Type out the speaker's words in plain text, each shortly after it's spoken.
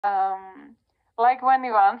like when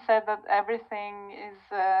Ivan said that everything is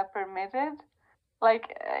permitted,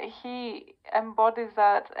 like he embodies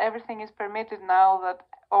that everything is permitted now, that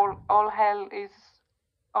all hell is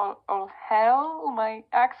all hell. My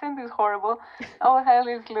accent is horrible. All hell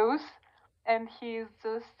is loose, and he's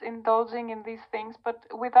just indulging in these things, but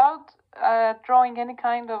without drawing any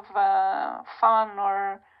kind of fun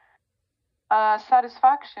or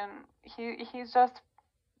satisfaction. He's just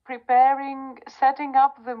preparing, setting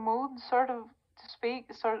up the mood, sort of to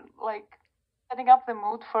speak, sort of like setting up the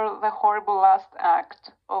mood for the horrible last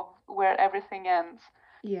act of where everything ends.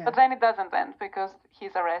 Yeah. But then it doesn't end because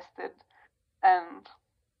he's arrested and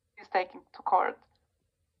he's taken to court.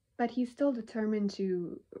 But he's still determined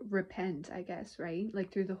to repent, I guess, right?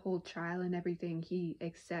 Like through the whole trial and everything, he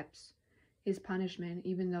accepts his punishment,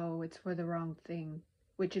 even though it's for the wrong thing,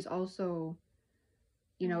 which is also,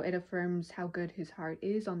 it affirms how good his heart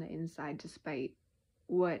is on the inside despite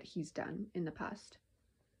what he's done in the past.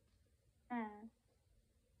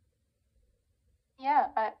 Yeah,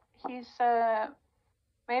 he's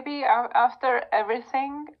maybe after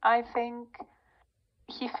everything, I think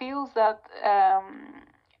he feels that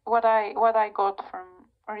what I got from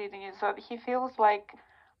reading is that he feels like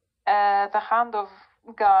the hand of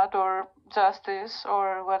God or justice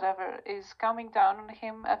or whatever is coming down on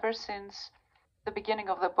him ever since the beginning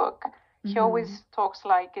of the book. He always talks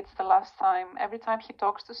like it's the last time. Every time he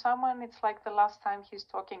talks to someone, it's like the last time he's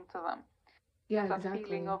talking to them. Yeah, that exactly.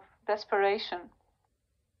 feeling of desperation.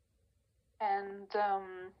 And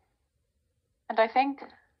I think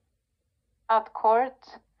at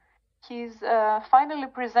court he's finally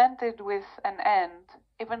presented with an end,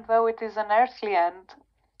 even though it is an earthly end,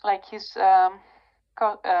 like his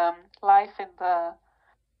life in the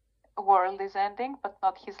world is ending, but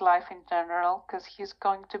not his life in general, because he's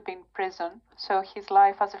going to be in prison. So his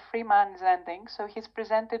life as a free man is ending. So he's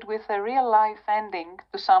presented with a real life ending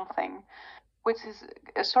to something, which is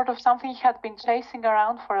sort of something he had been chasing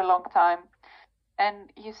around for a long time.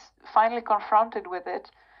 And he's finally confronted with it.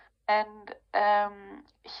 And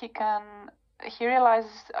he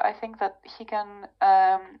realizes, I think, that he can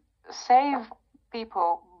save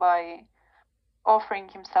people by offering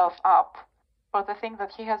himself up for the thing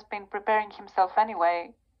that he has been preparing himself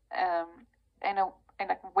anyway, in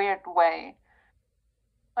a weird way.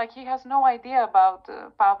 Like he has no idea about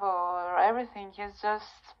Pavel or everything. He's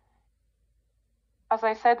just, as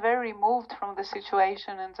I said, very removed from the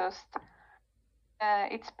situation, and just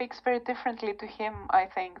it speaks very differently to him, I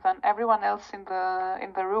think, than everyone else in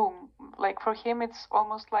the room. Like for him, it's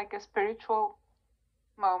almost like a spiritual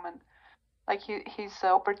moment, like his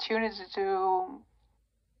opportunity to,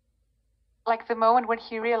 like the moment when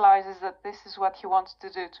he realizes that this is what he wants to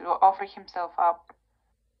do, to offer himself up.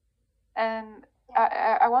 And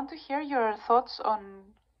I want to hear your thoughts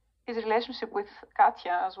on his relationship with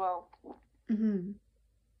Katya as well. Mm-hmm.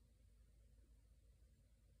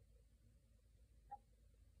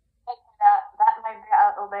 That might be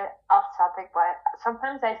a little bit off topic, but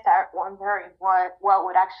sometimes I start wondering what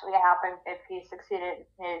would actually happen if he succeeded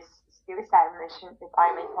in his suicide mission, if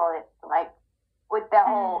I may call it. Like, would the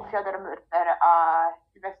whole Fyodor murder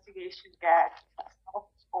investigation get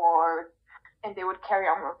stopped, or and they would carry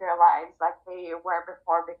on with their lives like they were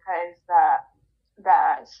before because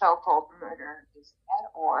the so-called murderer is dead,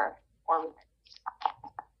 or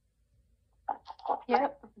yeah,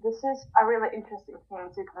 this is a really interesting thing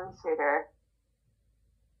to consider.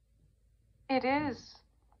 It is.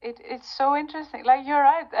 It's so interesting. Like you're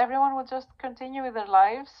right. Everyone would just continue with their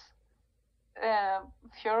lives.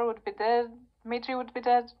 Fiora would be dead. Dmitri would be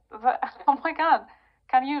dead. Oh my god!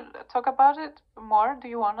 Can you talk about it more? Do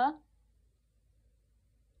you wanna?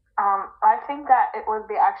 I think that it would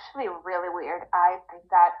be actually really weird. I think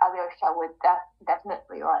that Alyosha would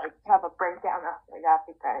definitely like have a breakdown after that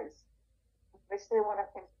because obviously one of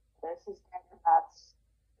his brothers is dead, and that's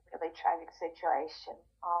a really tragic situation.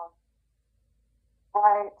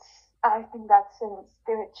 But I think that since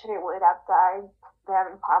Dimitri would have died,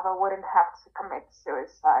 then Pavel wouldn't have to commit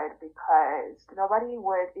suicide because nobody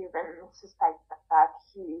would even suspect the fact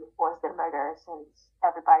he was the murderer since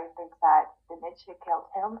everybody thinks that Dimitri killed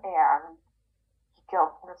him and he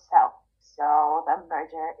killed himself. So the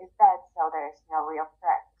murderer is dead, so there's no real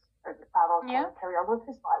threat for Pavel to carry on with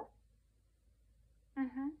his life.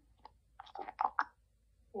 Mm-hmm.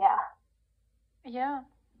 Yeah. Yeah.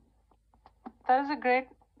 That is a great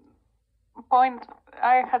point.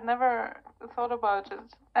 I had never thought about it,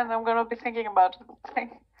 and I'm gonna be thinking about it.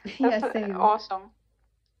 That's awesome.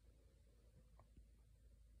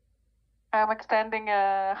 I'm extending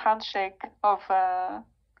a handshake of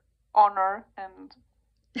honor and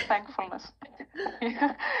thankfulness.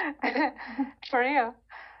 For real.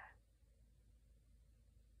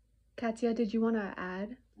 Katya, did you want to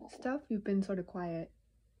add stuff? You've been sort of quiet.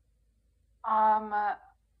 I'm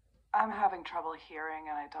having trouble hearing,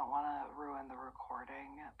 and I don't want to ruin the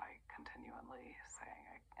recording by continually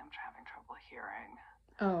saying I'm having trouble hearing.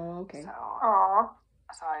 Oh, okay. So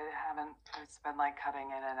I haven't. It's been like cutting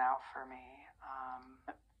in and out for me.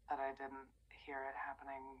 That I didn't hear it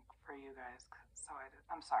happening for you guys. So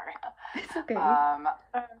I'm sorry. It's okay.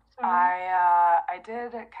 I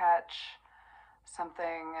did catch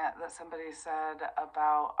something that somebody said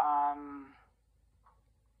about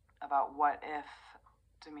what if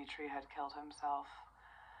Dmitri had killed himself,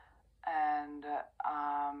 and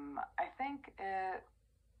I think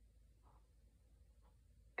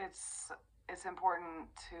it's important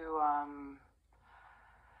to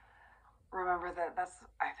remember that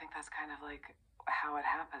I think that's kind of like how it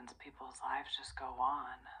happens. People's lives just go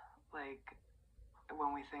on. Like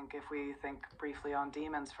if we think briefly on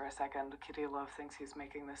demons for a second, Kirillov thinks he's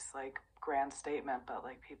making this like grand statement, but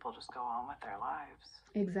like people just go on with their lives.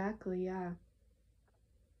 Exactly, yeah.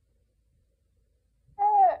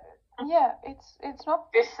 Yeah, it's not.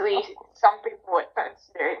 Obviously, some people would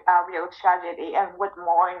consider it a real tragedy and would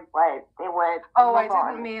mourn, but they would. Oh, I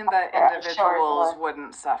didn't mean that individuals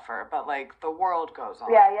wouldn't suffer, but like the world goes on.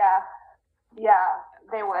 Yeah,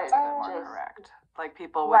 they would. That's a bit more correct. Like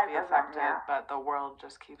people would be affected, but the world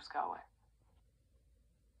just keeps going.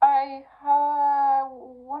 I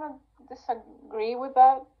want to disagree with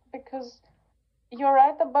that because you're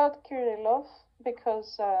right about Kirillov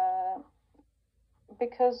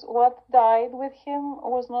because what died with him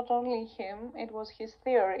was not only him, it was his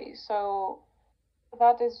theory. So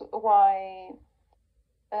that is why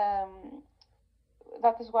there's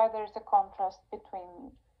a contrast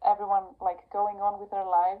between everyone like going on with their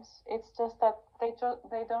lives. It's just that they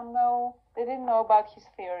didn't know about his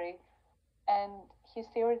theory, and his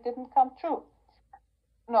theory didn't come true.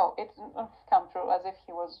 No, it didn't come true, as if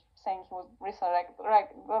he was saying he would resurrect. Right,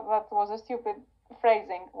 that was a stupid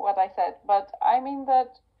phrasing, what I said. But I mean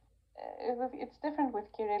that it's different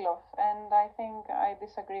with Kirillov, and I think I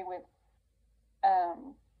disagree with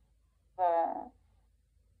the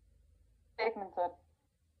statement that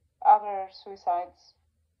other suicides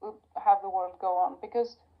would have the world go on,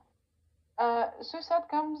 because suicide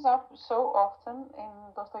comes up so often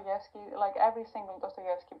in Dostoevsky. Like every single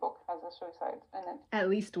Dostoevsky book has a suicide in it. At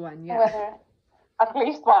least one, yeah. At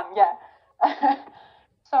least one, yeah.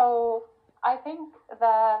 So I think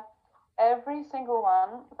that every single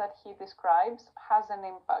one that he describes has an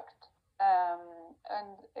impact.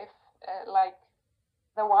 And if like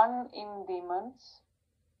the one in Demons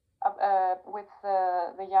with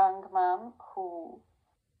the young man who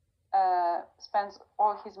spends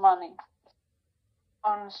all his money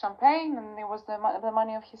on champagne, and it was the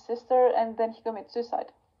money of his sister, and then he commits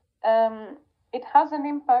suicide. It has an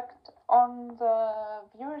impact on the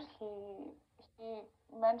viewers. He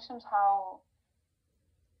mentions how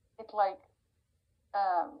it like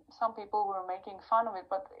some people were making fun of it,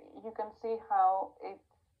 but you can see how it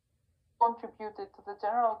contributed to the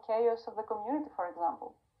general chaos of the community, for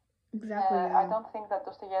example. Exactly. I don't think that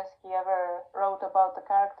Dostoevsky ever wrote about a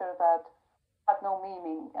character that had no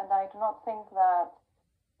meaning, and I do not think that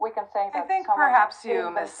we can say that. I think perhaps you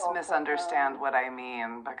misunderstand what I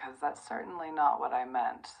mean, because that's certainly not what I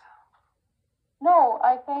meant. No,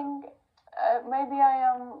 I think maybe I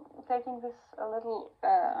am taking this a little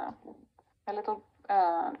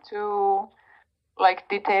too like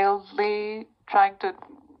detailedly, trying to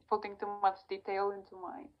putting too much detail into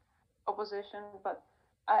my opposition, but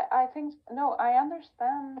I think no, I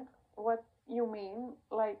understand what you mean.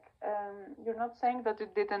 Like you're not saying that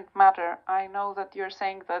it didn't matter. I know that you're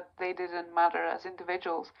saying that they didn't matter as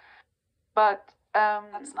individuals, but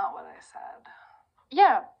that's not what I said.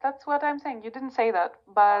 Yeah, that's what I'm saying. You didn't say that,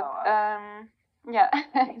 but yeah,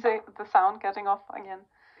 the sound cutting off again.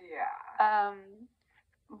 Yeah.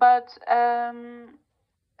 But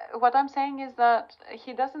what I'm saying is that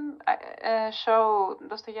he doesn't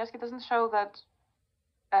Dostoevsky doesn't show that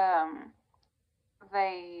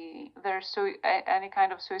any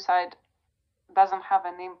kind of suicide doesn't have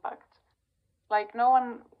an impact. Like no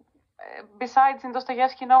one, besides in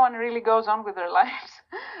Dostoevsky, no one really goes on with their lives.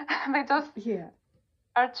 They just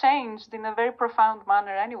are changed in a very profound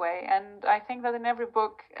manner anyway. And I think that in every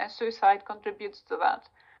book, suicide contributes to that.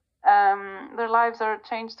 Their lives are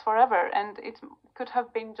changed forever, and it could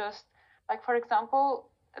have been just like, for example,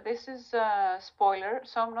 this is a spoiler,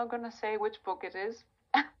 so I'm not going to say which book it is.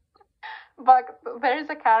 But there is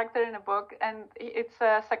a character in a book, and it's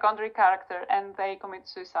a secondary character, and they commit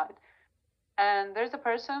suicide. and there's a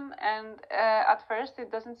person, and at first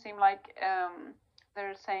it doesn't seem like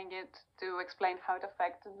they're saying it to explain how it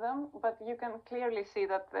affected them, but you can clearly see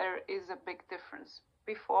that there is a big difference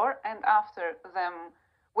before and after them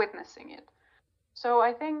witnessing it. So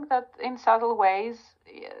I think that in subtle ways,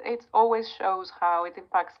 it always shows how it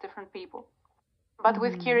impacts different people. But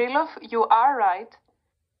with Kirillov, you are right.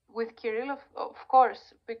 With Kirillov, of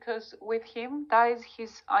course, because with him dies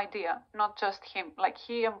his idea, not just him. Like,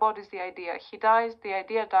 he embodies the idea. He dies, the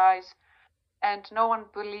idea dies, and no one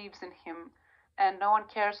believes in him, and no one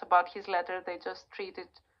cares about his letter. They just treat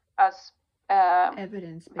it as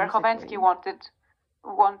evidence. Verkhovensky wanted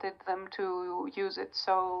them to use it.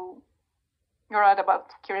 So you're right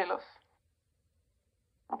about Kirillov.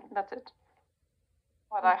 That's it.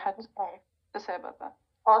 What I had to say about that.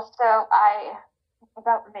 Also,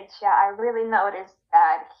 about Mitya, I really noticed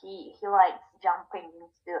that he likes jumping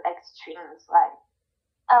into extremes. Like,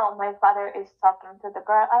 oh, my father is talking to the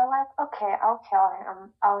girl. I'm like, okay, I'll kill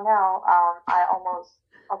him. Oh no, I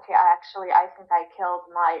think I killed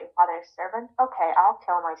my father's servant. Okay, I'll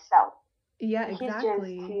kill myself. Yeah,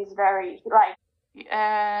 exactly. He's very like.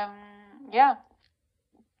 Yeah.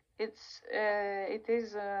 It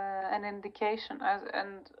is an indication,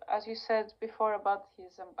 as you said before about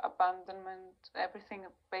his abandonment, everything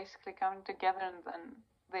basically coming together, and then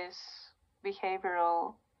this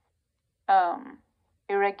behavioral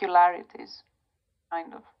irregularities,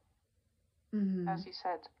 kind of, as you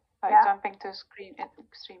said, by jumping to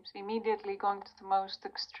extremes, immediately going to the most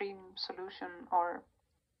extreme solution, or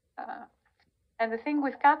and the thing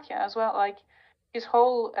with Katya as well, like his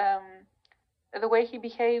whole the way he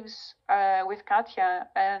behaves with Katya,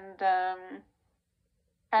 and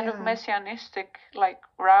kind of messianistic like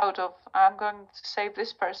route of, I'm going to save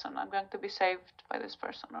this person, I'm going to be saved by this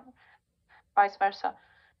person, or vice versa.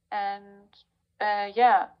 And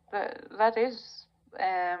that is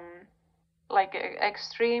like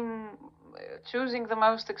extreme, choosing the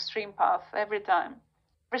most extreme path every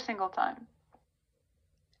single time.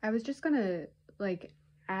 I was just gonna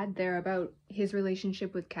add there about his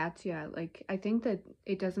relationship with Katya. Like, I think that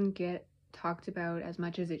it doesn't get talked about as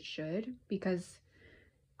much as it should, because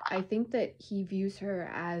I think that he views her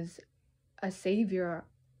as a savior,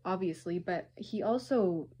 obviously, but he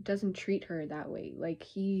also doesn't treat her that way. Like,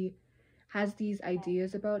 he has these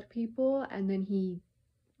ideas about people, and then he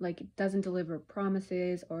doesn't deliver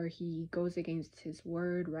promises, or he goes against his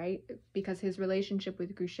word, right? Because his relationship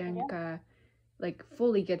with Grushenka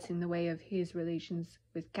fully gets in the way of his relations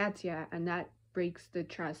with Katya, and that breaks the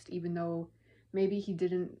trust. Even though maybe he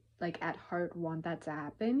didn't at heart want that to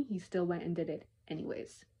happen, he still went and did it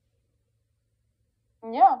anyways.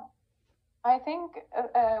 Yeah, I think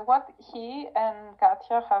what he and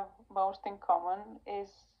Katya have most in common is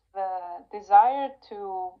the desire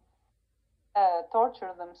to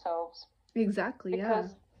torture themselves. Exactly.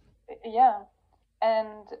 Because,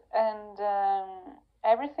 and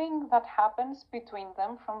everything that happens between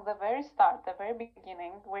them from the very start, the very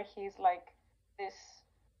beginning, where he's like this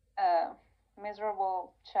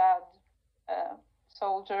miserable Chad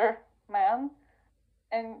soldier man,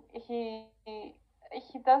 and he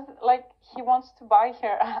does, he wants to buy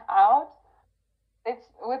her out.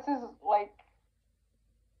 Which is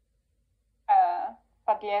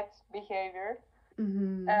Padlet's behavior.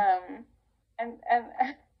 Mm-hmm.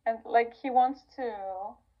 And he wants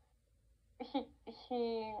to, he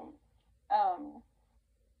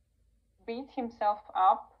beat himself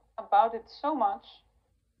up about it so much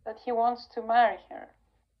that he wants to marry her.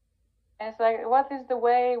 And it's like, what is the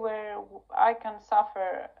way where I can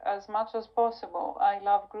suffer as much as possible? I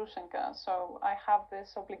love Grushenka, so I have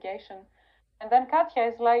this obligation. And then Katya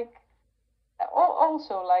is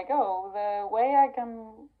also the way I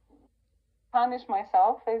can punish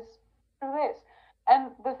myself is through this.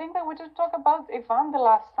 And the thing that we did talk about Ivan the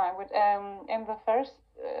last time, in the first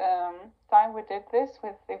time we did this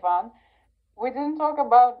with Ivan, we didn't talk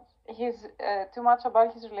about too much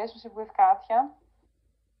about his relationship with Katya.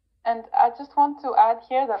 And I just want to add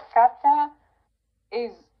here that Katya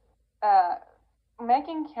is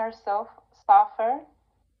making herself suffer,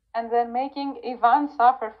 and then making Ivan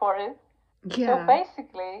suffer for it. Yeah. So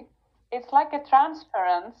basically, it's like a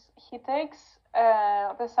transference. He takes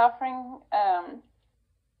the suffering.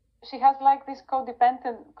 She has this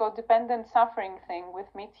codependent suffering thing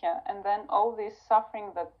with Mitya, and then all this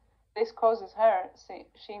suffering that this causes her,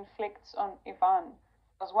 she inflicts on Ivan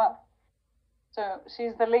as well. So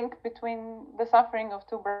she's the link between the suffering of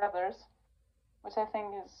two brothers, which I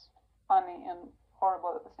think is funny and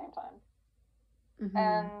horrible at the same time. Mm-hmm.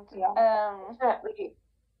 And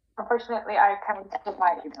unfortunately, I kind of put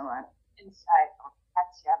my insight on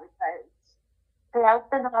Katya, because throughout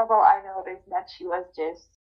the novel, I noticed that she was just